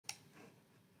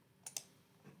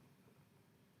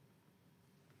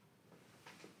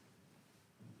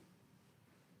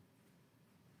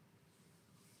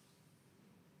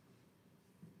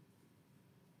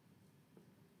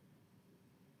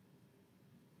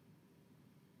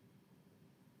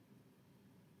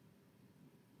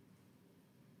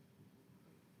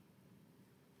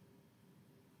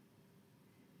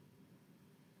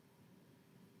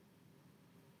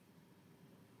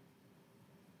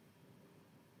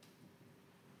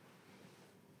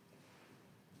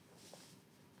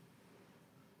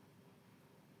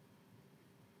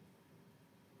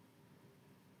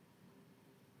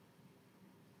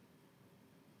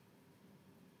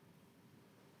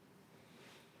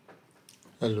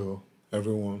Hello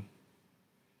everyone,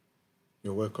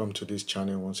 you're welcome to this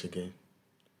channel once again.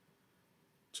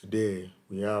 Today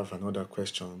we have another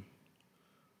question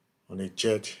on a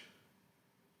jet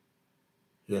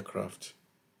aircraft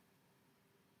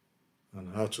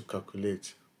and how to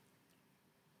calculate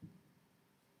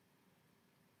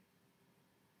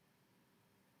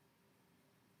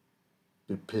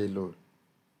the payload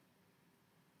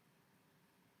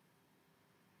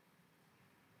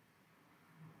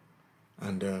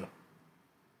and the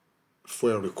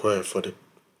fuel required for the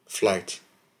flight.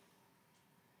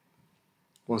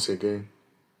 Once again,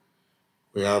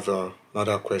 we have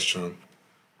another question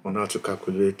on how to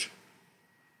calculate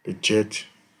the jet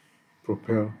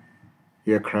propelled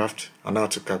aircraft and how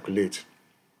to calculate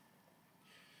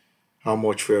how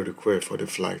much fuel required for the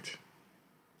flight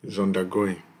is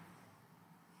undergoing.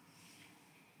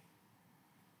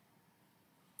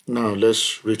 Now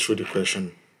let's read through the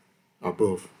question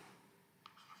above.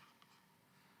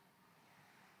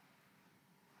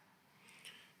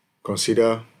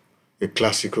 Consider a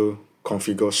classical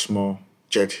configured small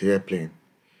jet airplane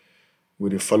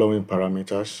with the following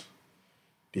parameters: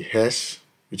 the S,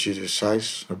 which is the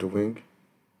size of the wing,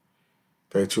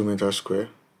 32 meters square,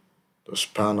 the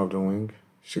span of the wing,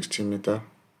 16 meters,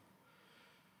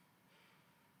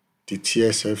 the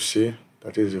TSFC,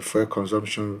 that is the fuel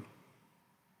consumption,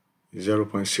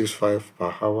 0.65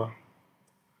 per hour,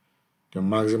 the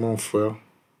maximum fuel,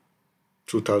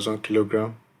 2000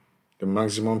 kilogram, the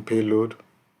maximum payload,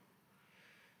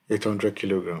 800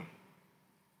 kilogram,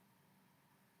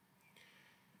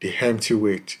 the empty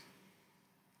weight,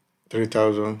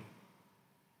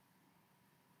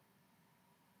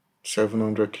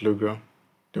 3700 kilogram,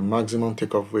 the maximum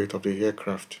takeoff weight of the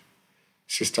aircraft,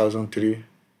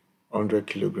 6300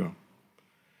 kilogram,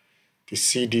 the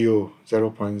CDO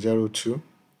 0.02,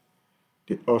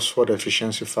 the Oxford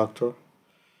efficiency factor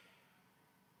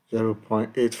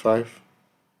 0.85,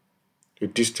 the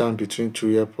distance between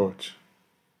two airports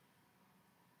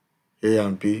A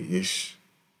and B is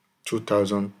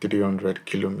 2300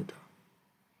 kilometers.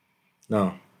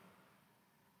 Now,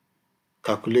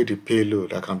 calculate the payload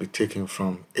that can be taken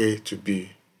from A to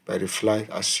B by the flight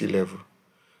at sea level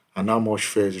and how much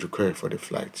fuel is required for the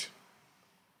flight.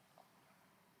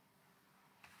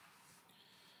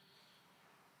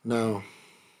 Now,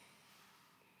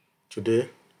 today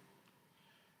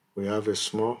we have a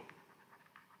small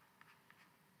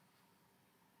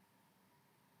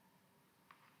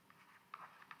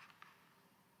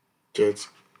jet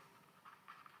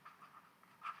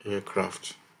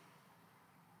aircraft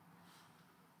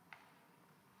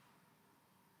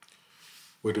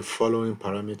with the following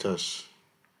parameters: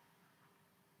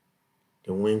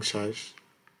 the wing size,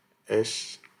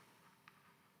 S,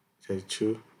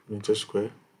 32 meters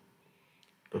square,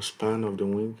 the span of the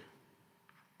wing,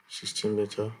 16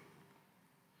 meters,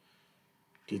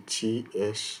 the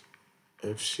TSFC,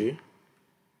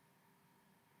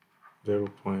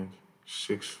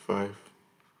 0.65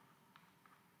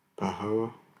 per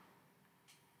hour,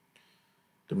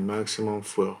 the maximum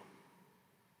fuel,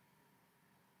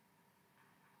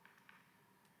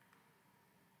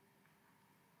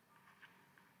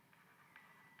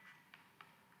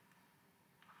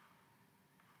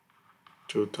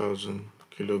 (2000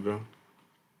 kilogram),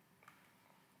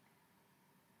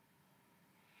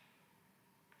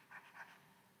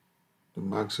 the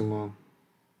maximum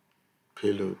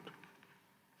payload,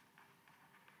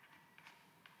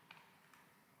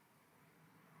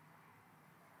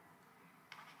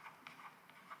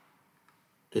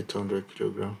 800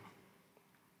 kilogram,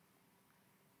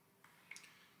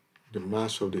 the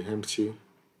mass of the empty,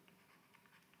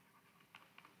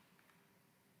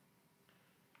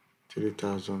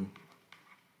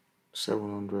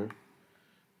 3700,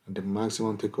 and the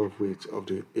maximum takeoff weight of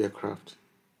the aircraft,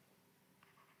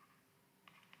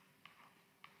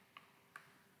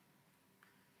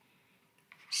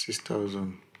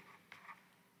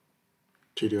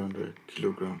 6300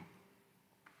 kilogram,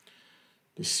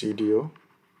 the CDO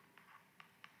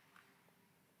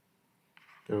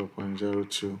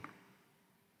 0.02,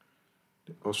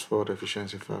 the Oxford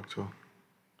efficiency factor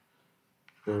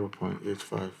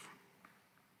 0.85,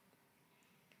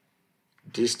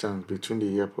 distance between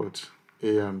the airports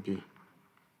A and B,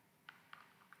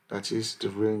 that is the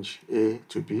range A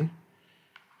to B,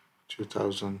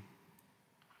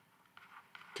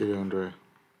 2300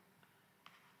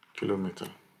 kilometers.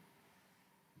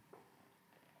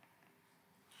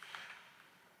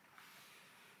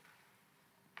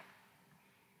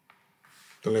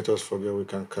 Don't let us forget we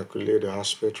can calculate the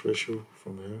aspect ratio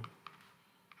from here.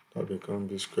 That becomes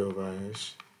B square over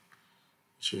S,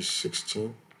 which is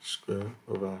 16 square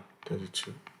over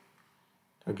 32.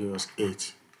 That gives us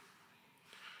 8.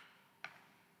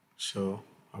 So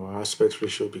our aspect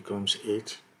ratio becomes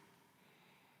 8.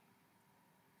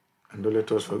 And don't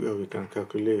let us forget we can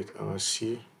calculate our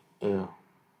CL.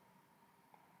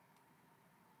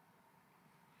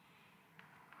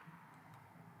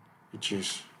 Which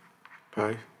is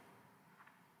pi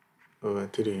over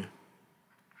 3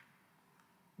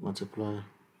 multiplied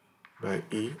by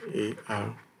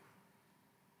EAR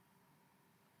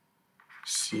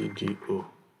CDO.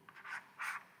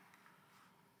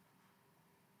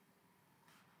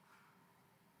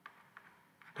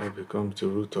 That becomes the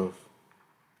root of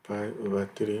pi over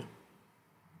 3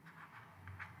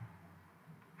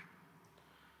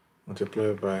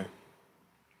 multiplied by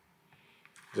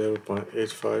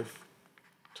 0.85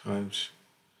 times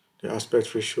the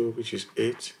aspect ratio, which is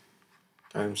 8,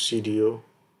 times CDO,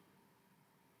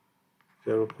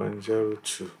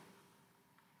 0.02.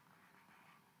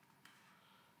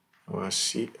 Our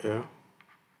CL,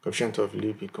 coefficient of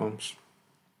lead, becomes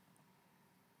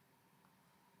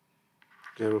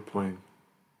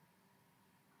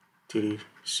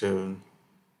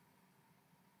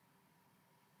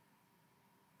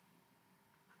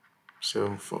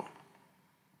 0.3774.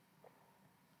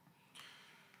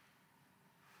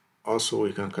 Also,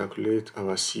 we can calculate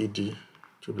our CD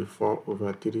to be 4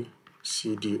 over 3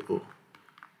 CDO.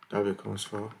 That becomes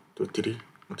 4 to 3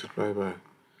 multiplied by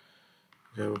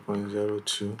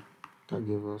 0.02. That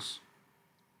gives us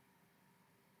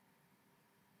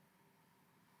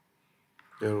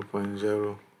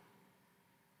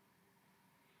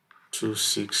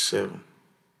 0.0267.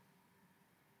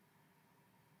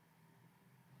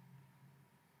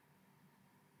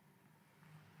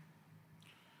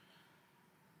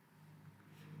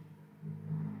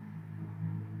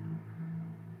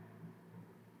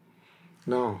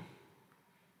 Now,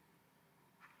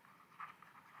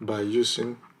 by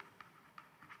using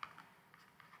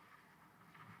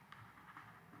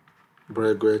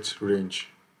Breguet range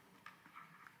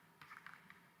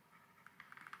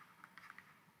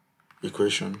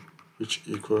equation, which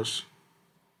equals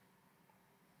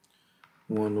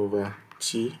 1 over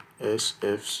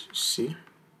TSFC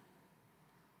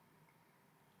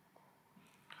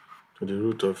to the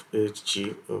root of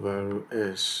 8G over rho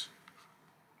S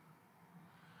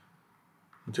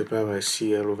multiplied by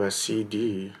CL over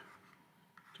CD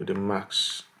to the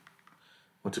max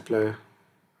multiplied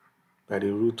by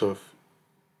the root of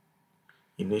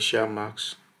initial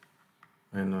mass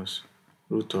minus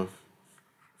root of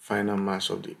final mass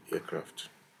of the aircraft.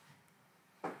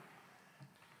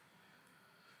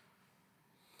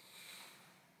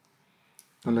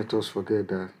 Don't let us forget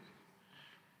that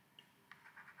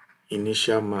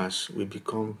initial mass will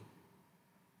become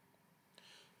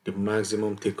the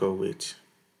maximum takeoff weight.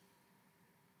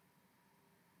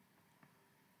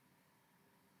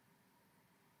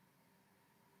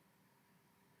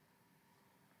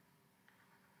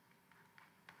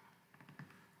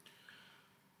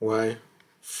 While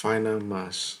final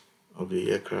mass of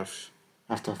the aircraft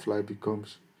after flight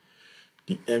becomes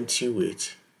the empty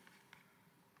weight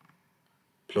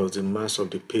plus the mass of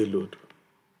the payload.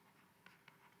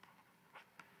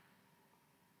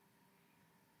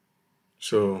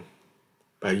 So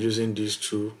by using these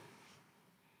two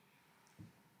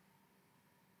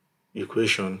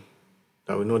equations,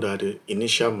 that we know that the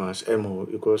initial mass MO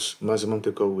equals maximum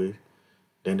takeoff weight,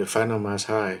 then the final mass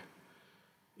I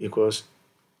equals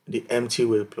the empty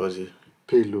weight plus the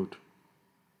payload.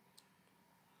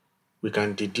 We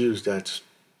can deduce that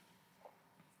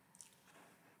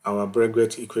our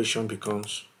Breguet equation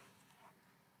becomes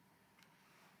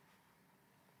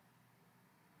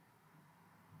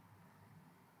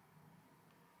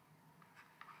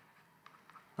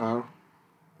R,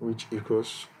 which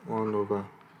equals 1 over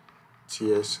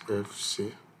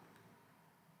TSFC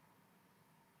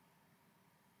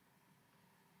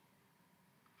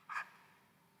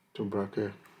to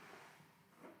bracket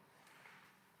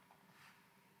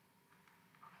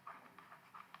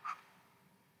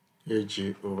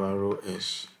AG over rho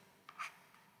S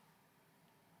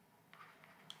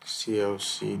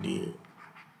CLCD.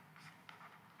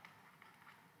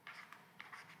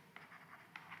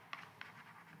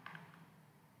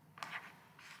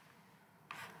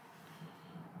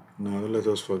 Now don't let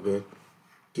us forget,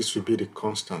 this will be the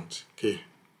constant K.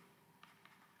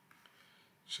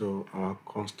 So our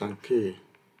constant K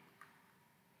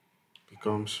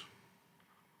becomes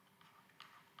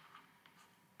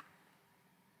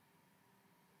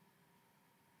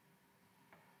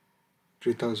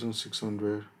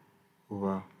 3600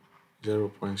 over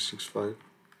 0.65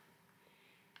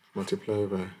 multiplied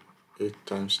by 8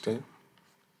 times 10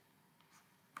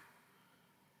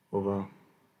 over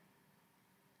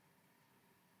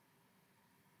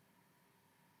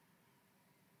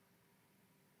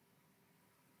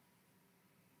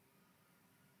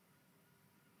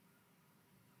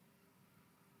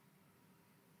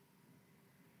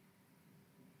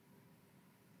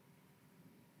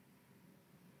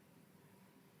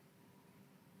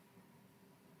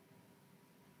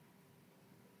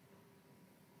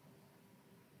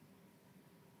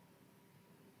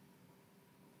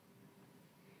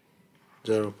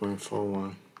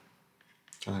 0.41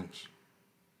 times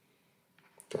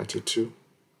 32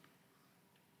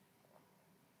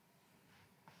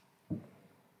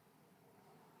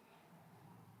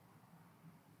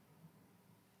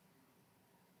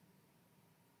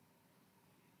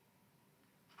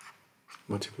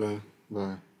 multiplied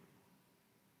by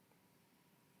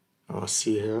our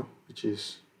C here, which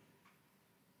is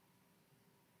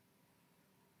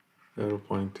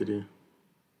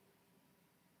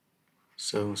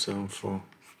 0.3774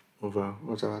 over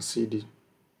what's our CD?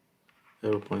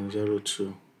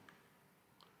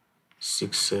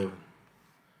 0.0267.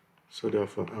 So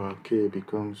therefore our K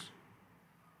becomes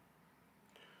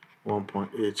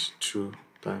 1.82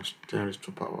 times 10 raised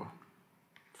to power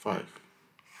 5.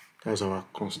 That's our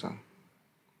constant.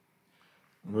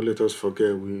 Don't let us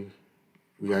forget we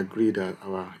agree that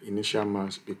our initial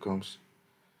mass becomes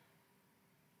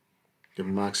the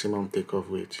maximum takeoff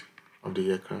weight of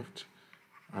the aircraft,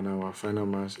 and our final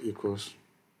mass equals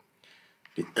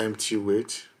the empty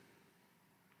weight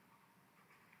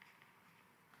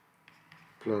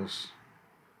plus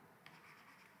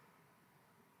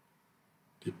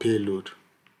the payload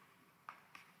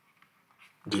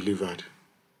delivered.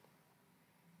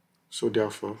 So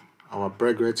therefore our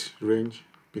Breguet range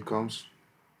becomes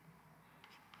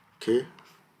K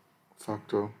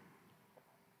factor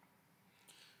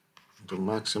the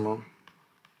maximum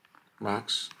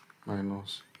max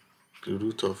minus the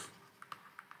root of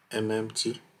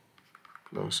MMT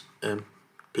plus M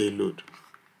payload.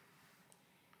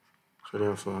 So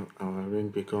therefore our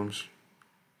range becomes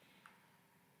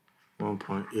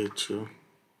 1.82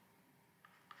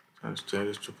 times 10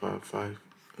 raised to power 5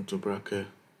 into bracket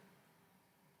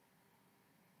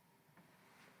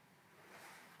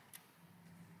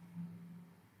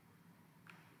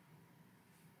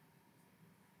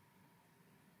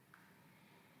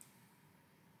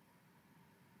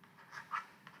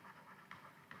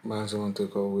maximum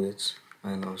takeoff weight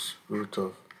minus root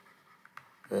of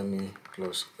ME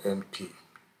plus MP.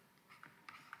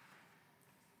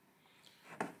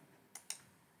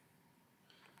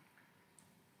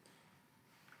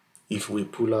 If we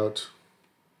pull out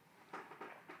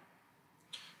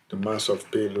the mass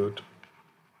of payload,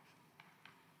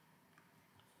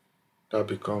 that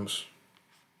becomes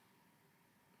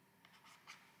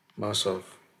maximum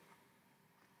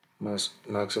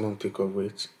takeoff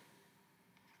weight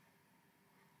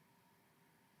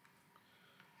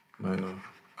minus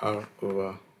R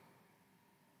over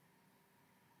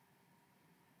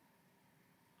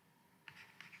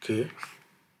K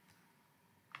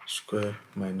square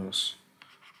minus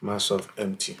mass of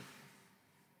empty.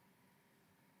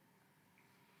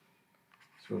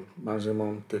 So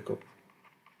maximum takeoff,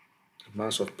 the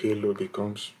mass of payload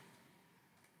becomes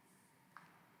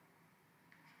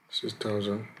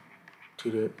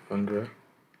 6,300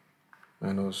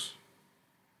 minus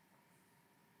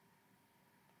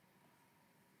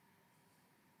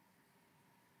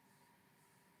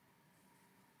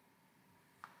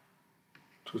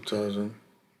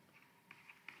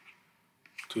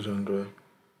 2,300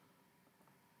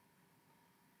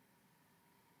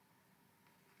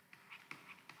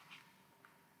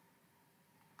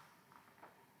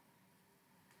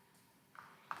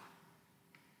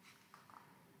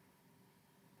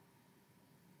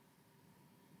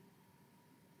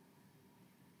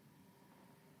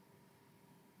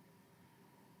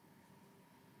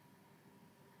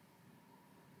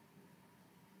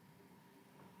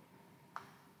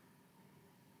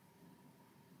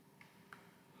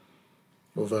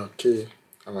 over K.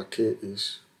 Our K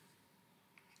is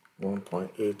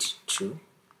 1.82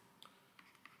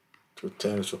 to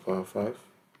 10 raised to power 5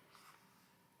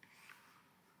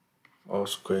 all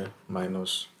square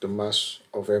minus the mass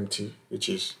of empty, which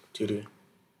is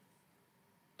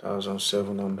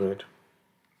 3,700.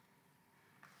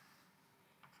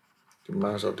 The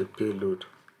mass of the payload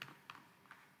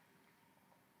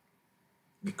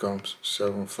becomes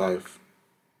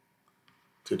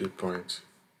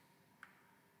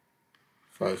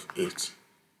 753.58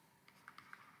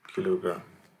 kilogram.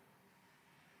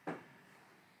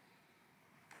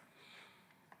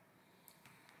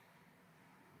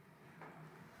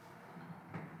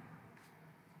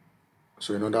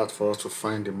 So in order for us to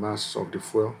find the mass of the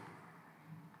fuel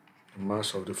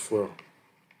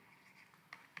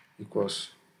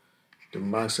equals the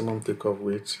maximum takeoff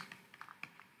weight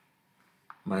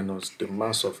minus the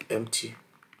mass of empty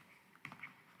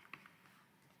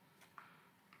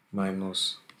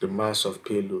minus the mass of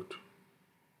payload.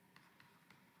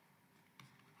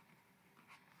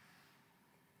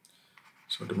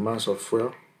 So the mass of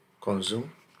fuel consumed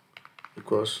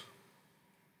equals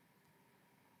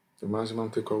the maximum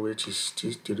takeoff weight is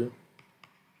T3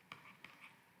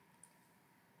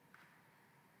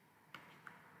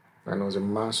 minus the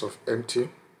mass of empty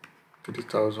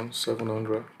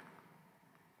 3,700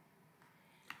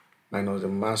 minus the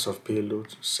mass of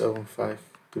payload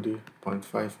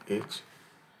 753.58.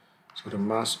 So the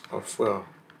mass of fuel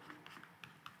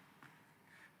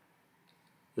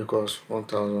equals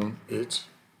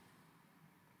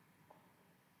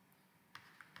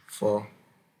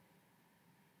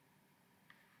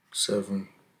 1,008.47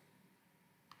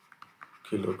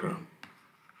 kilogram.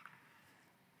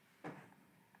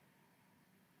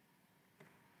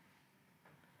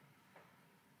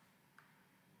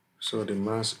 So the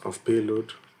mass of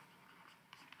payload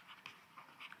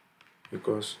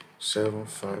equals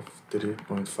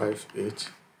 753.58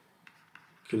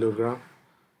 kilogram,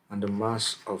 and the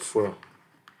mass of fuel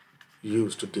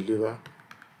used to deliver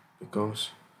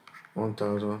becomes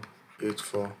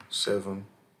 1,847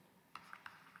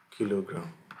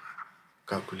 kilogram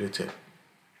calculated.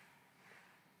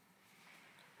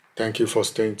 Thank you for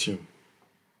staying tuned.